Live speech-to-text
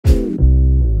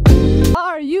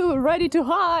you ready to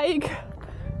hike?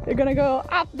 We're gonna go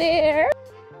up there.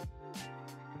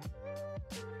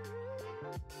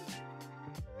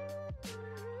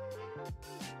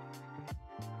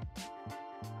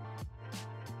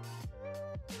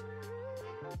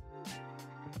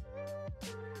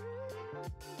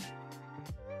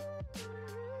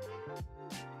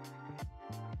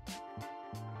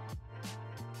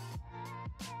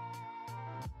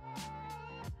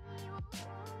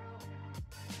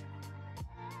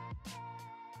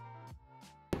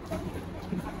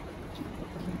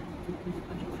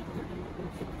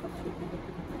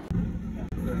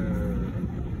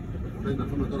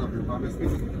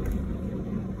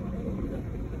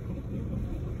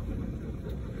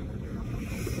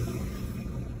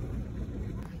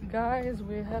 Guys,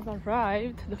 we have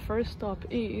arrived. The first stop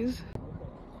is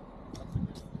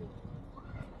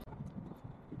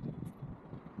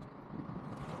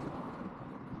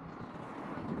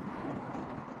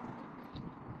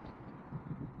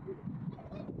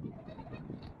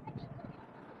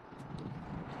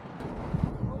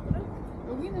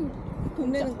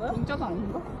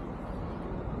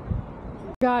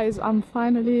Guys, I'm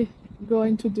finally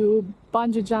going to do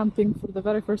bungee jumping for the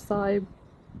very first time.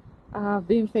 I've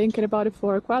been thinking about it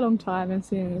for quite a long time, and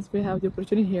since we have the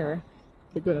opportunity here,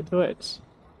 we're gonna do it.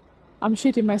 I'm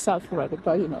shitting myself already,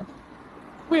 but you know,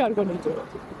 we are gonna do it.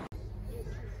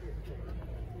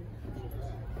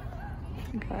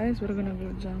 Guys, we're gonna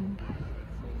go jump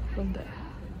from there.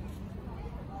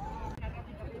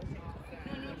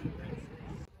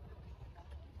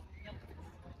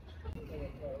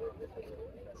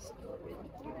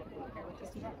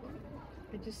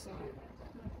 I just saw it.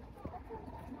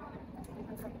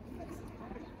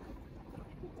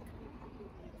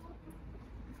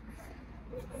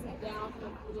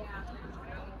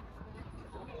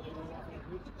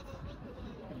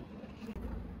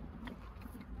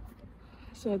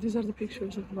 So these are the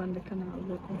pictures of when the canal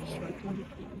was constructed,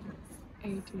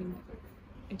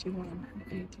 1881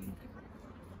 and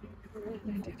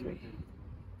 1893.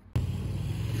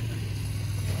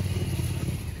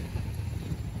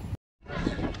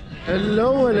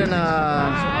 Hello, Elena.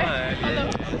 Hi. Hello.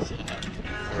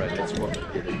 Alright, let's walk.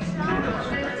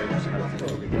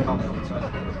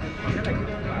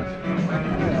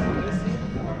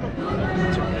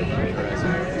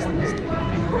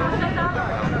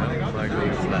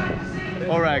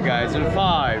 Alright, guys, in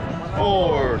 5,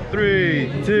 4,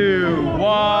 3, 2,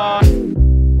 1.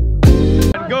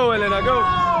 Go, Elena, go.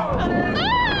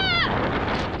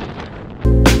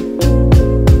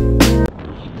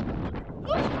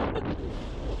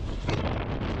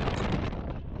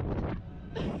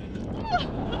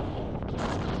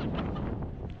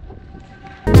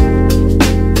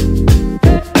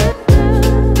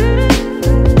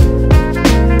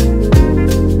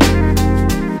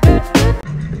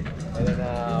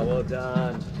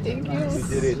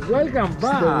 Welcome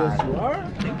back. Yes, you are.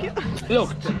 Thank you.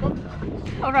 Look.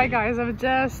 Alright guys, I've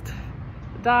just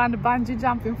done bungee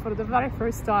jumping for the very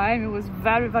first time. It was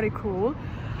very, very cool.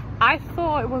 I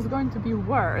thought it was going to be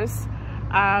worse,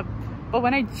 but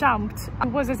when I jumped, it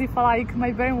was as if like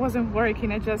my brain wasn't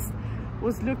working. I just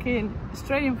was looking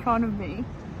straight in front of me,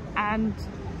 and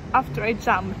after I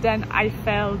jumped, then I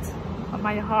felt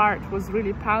my heart was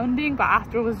really pounding, but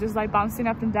after it was just like bouncing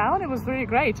up and down. It was really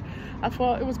great. I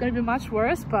thought it was going to be much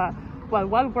worse, but well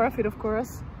worth it, of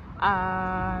course.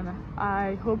 And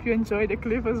I hope you enjoyed the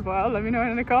clip as well. Let me know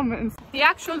in the comments. The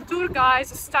actual tour, guys,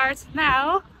 starts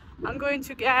now. I'm going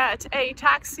to get a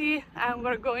taxi and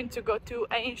we're going to go to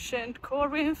Ancient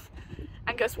Corinth,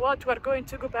 and guess what, we're going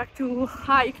to go back to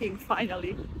hiking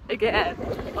finally again.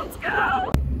 Let's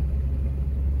go.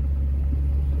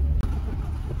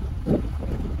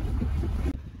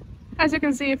 As you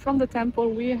can see from the temple,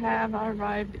 we have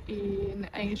arrived in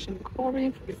Ancient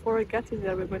Corinth. Before we get to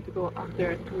there, we're going to go up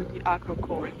there to the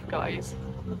Acrocorinth, guys.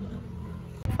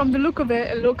 From the look of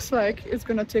it, it looks like it's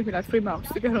gonna take me like 3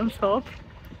 months to get on top,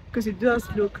 because it does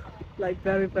look like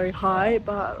very, very high,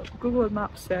 but Google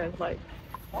Maps says like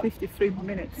 53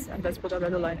 minutes, and that's what I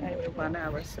read online anyway, 1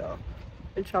 hour. So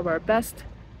we'll try our best.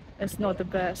 It's not the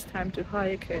best time to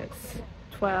hike. It's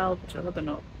 12, I don't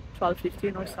know,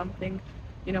 12:15 or something.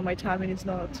 You know, my timing is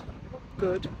not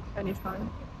good anytime,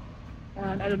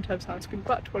 and I don't have sunscreen,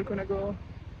 but we're gonna go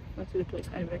to the place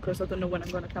anyway, because I don't know when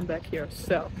I'm gonna come back here.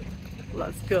 So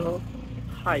let's go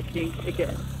hiking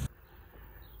again.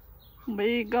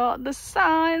 We got the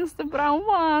signs, the brown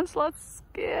ones. Let's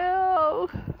go.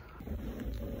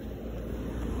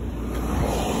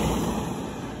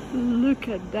 Look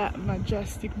at that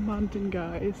majestic mountain,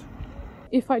 guys.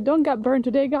 If I don't get burned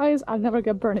today, guys, I'll never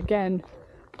get burned again.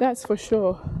 That's for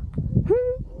sure.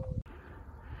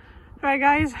 Right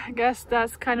guys, I guess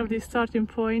that's kind of the starting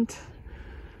point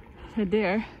right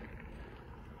there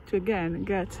to again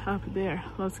get up there.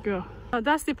 Let's go.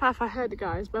 That's the path ahead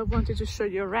guys, but I wanted to show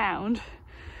you around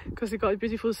because you got a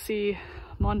beautiful sea,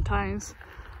 mountains.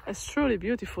 It's truly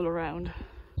beautiful around.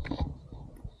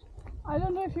 I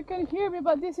don't know if you can hear me,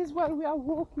 but this is where we are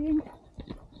walking.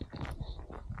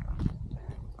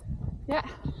 Yeah,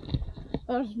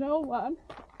 there's no one.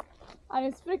 And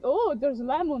it's big. Oh, there's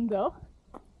lemon though,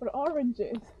 or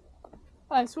oranges.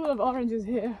 It's full of oranges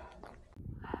here.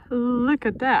 Look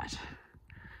at that.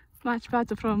 Much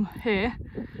better from here.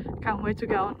 Can't wait to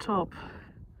get on top.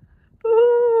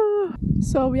 Ooh.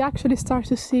 So we actually start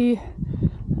to see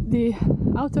the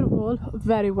outer wall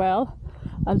very well.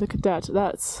 And look at that.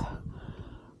 That's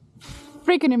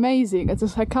freaking amazing. It's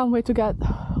just, I can't wait to get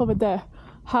over there.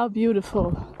 How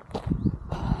beautiful.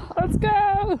 Let's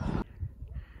go.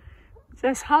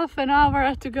 Just half an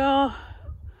hour to go,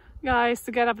 guys,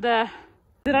 to get up there.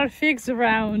 There are figs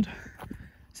around,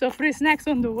 so free snacks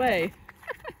on the way.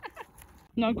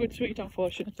 Not good to eat,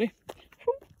 unfortunately.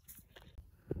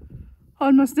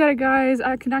 Almost there, guys.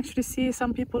 I can actually see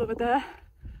some people over there.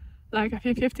 Like I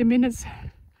think 15 minutes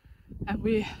and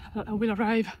we will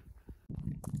arrive.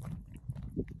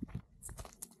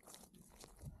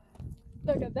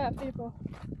 Look at that, people.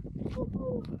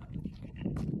 Woo-hoo.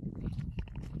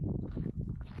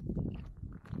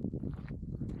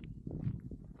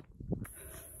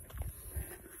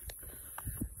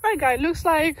 Right guys, looks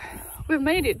like we've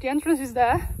made it. The entrance is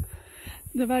there,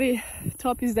 the very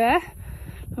top is there,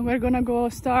 and we're gonna go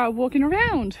start walking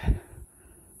around.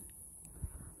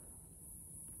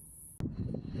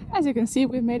 As you can see,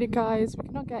 we've made it guys. We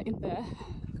cannot get in there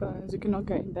because you cannot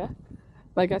get in there,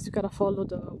 but I guess you gotta follow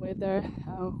the way there.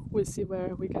 We'll see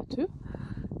where we get to.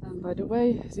 And by the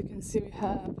way, as you can see, we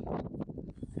have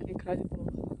an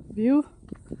incredible view,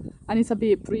 and it's a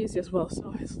bit breezy as well,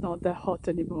 so it's not that hot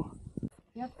anymore.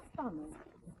 Yep, stunning.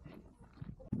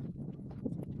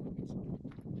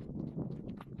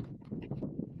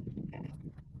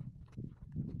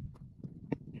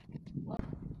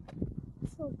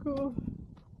 So cool.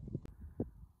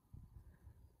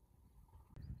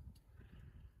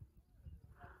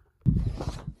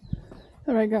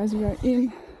 Alright guys, we are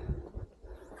in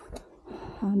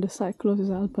and the site closes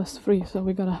at 3:30, so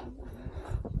we gotta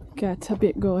get a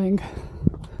bit going.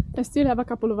 I still have a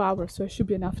couple of hours, so it should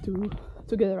be enough to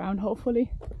get around, hopefully.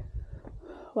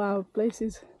 Wow, place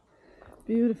is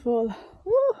beautiful.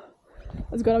 Woo!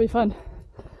 It's gonna be fun.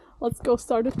 Let's go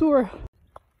start the tour.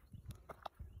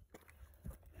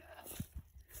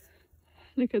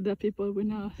 Look at that, people. We're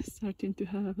now starting to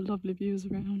have lovely views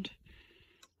around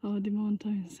the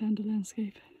mountains and the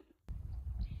landscape.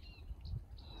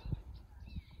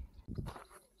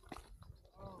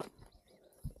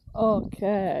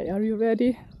 Okay, are you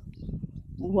ready?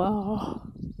 Wow.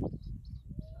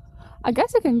 I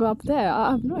guess I can go up there.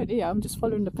 I have no idea. I'm just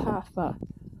following the path, but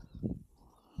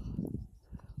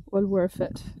well worth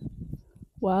it.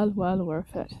 Well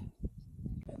worth it.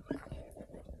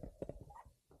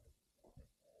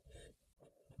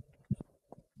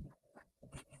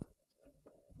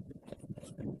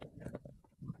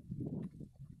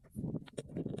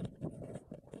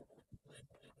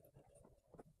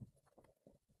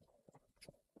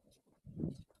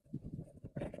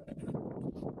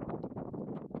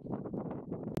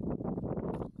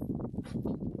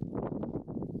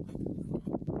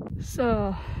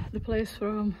 So the place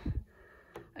from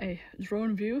a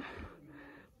drone view,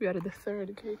 we are at the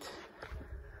third gate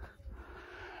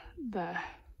there.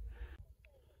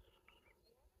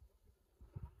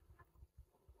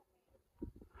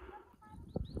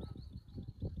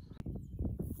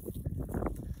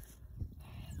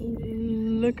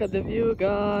 Look at the view,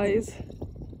 guys.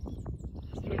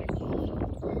 It's really cool.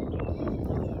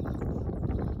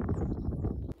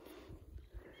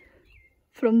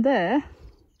 From there,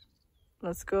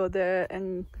 let's go there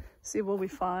and see what we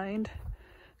find.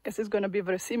 Guess it's gonna be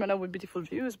very similar with beautiful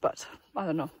views, but I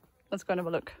don't know. Let's go and have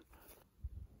a look.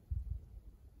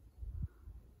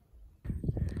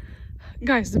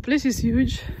 Guys, the place is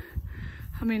huge.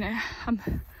 I mean,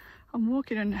 I'm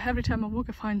walking, and every time I walk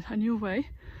I find a new way.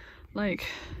 Like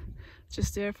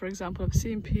just there, for example, I've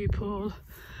seen people,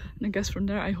 and I guess from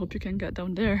there I hope you can get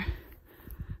down there.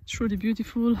 It's really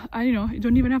beautiful. You know, you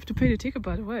don't even have to pay the ticket,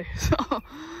 by the way. So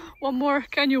what more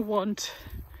can you want?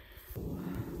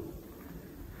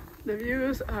 The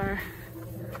views are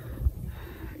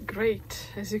great,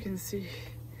 as you can see.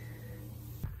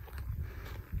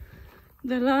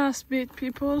 The last bit,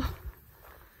 people.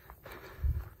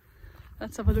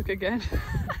 Let's have a look again.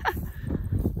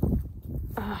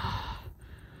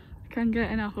 Can't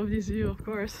get enough of this view, of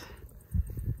course.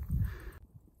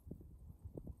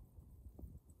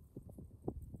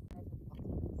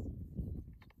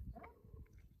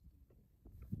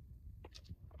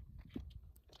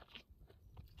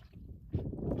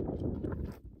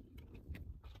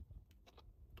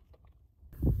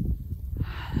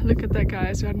 Look at that,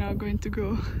 guys. We are now going to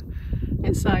go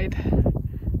inside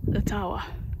the tower.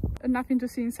 Nothing to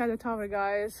see inside the tower,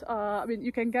 guys. I mean,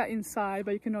 you can get inside,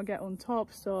 but you cannot get on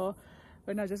top, so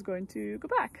we're now just going to go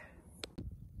back.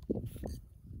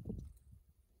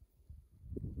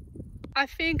 I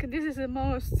think this is the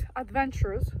most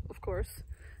adventurous, of course,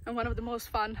 and one of the most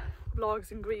fun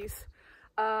vlogs in Greece.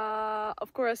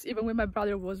 Of course, even with my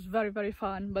brother was very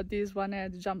fun, but this one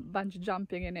had bungee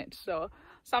jumping in it, so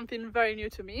something very new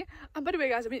to me. And by the way,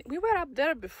 guys, I mean, we were up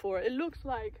there before. It looks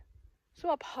like so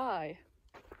up high,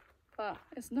 but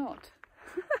it's not.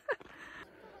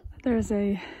 There's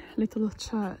a little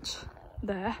church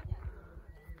there,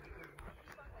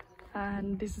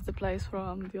 and this is the place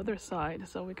from the other side,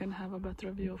 so we can have a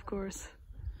better view, of course.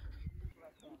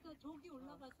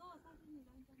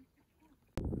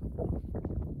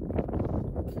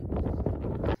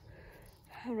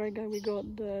 Alright guys, we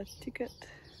got the ticket.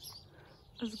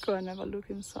 Let's go and have a look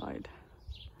inside.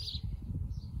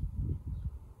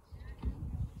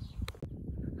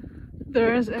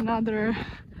 There's another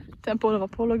temple of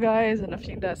Apollo, guys, and I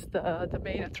think that's the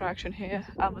main attraction here,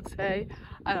 I would say,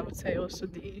 and I would say also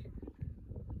the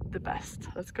best.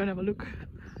 Let's go and have a look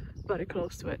very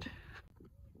close to it.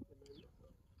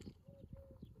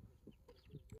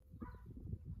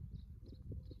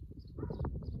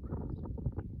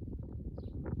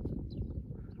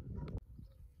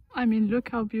 I mean, look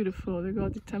how beautiful. We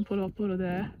got the temple of Apollo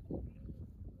there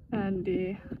and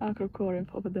the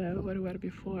Acrocorinth over there where we were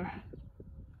before.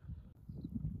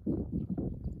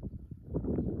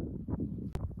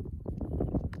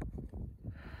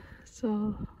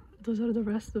 So those are the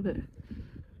rest of it.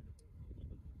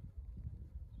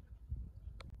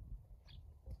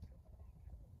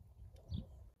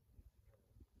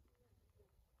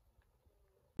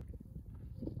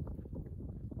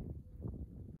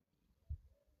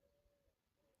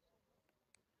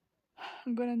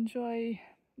 I'm gonna enjoy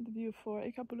the view for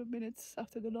a couple of minutes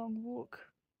after the long walk.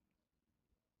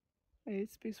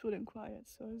 It's peaceful and quiet,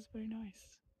 so it's very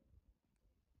nice.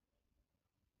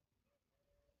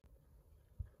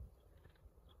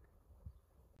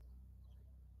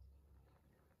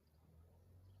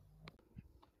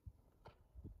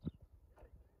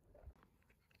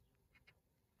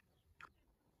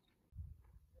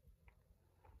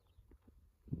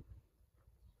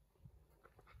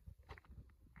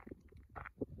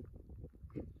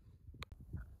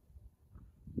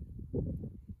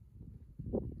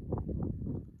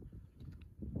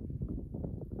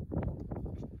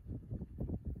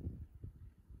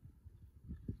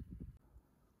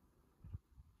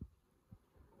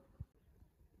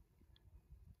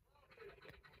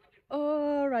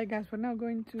 Alright guys, we're now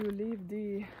going to leave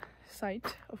the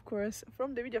site. Of course,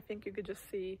 from the video I think you could just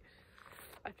see,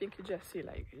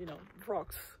 like, you know,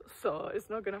 rocks, so it's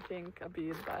not gonna be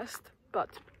the best, but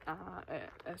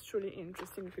it's truly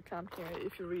interesting if you come here,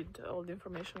 if you read all the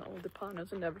information, all the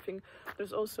panels and everything.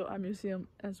 There's also a museum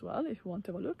as well if you want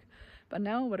to have a look. But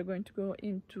now we're going to go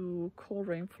into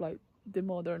Corinth, like the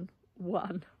modern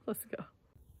one. Let's go.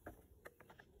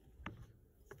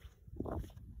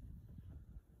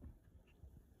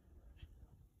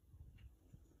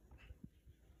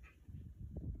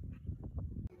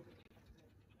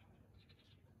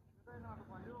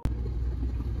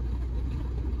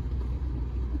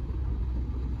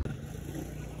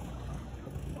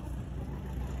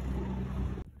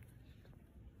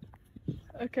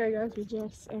 Okay guys, we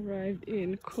just arrived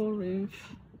in Corinth,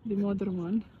 the modern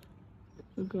one.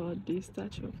 We got the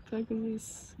statue of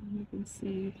Pelopponese, and you can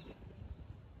see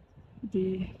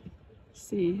the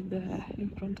sea there in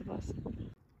front of us.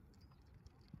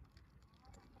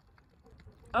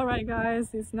 Alright guys,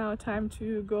 it's now time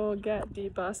to go get the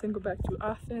bus and go back to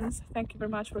Athens. Thank you very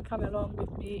much for coming along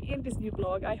with me in this new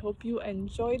vlog. I hope you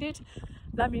enjoyed it.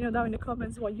 Let me know down in the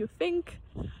comments what you think.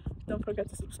 Don't forget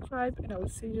to subscribe, and I will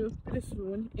see you really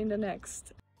soon in the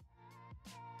next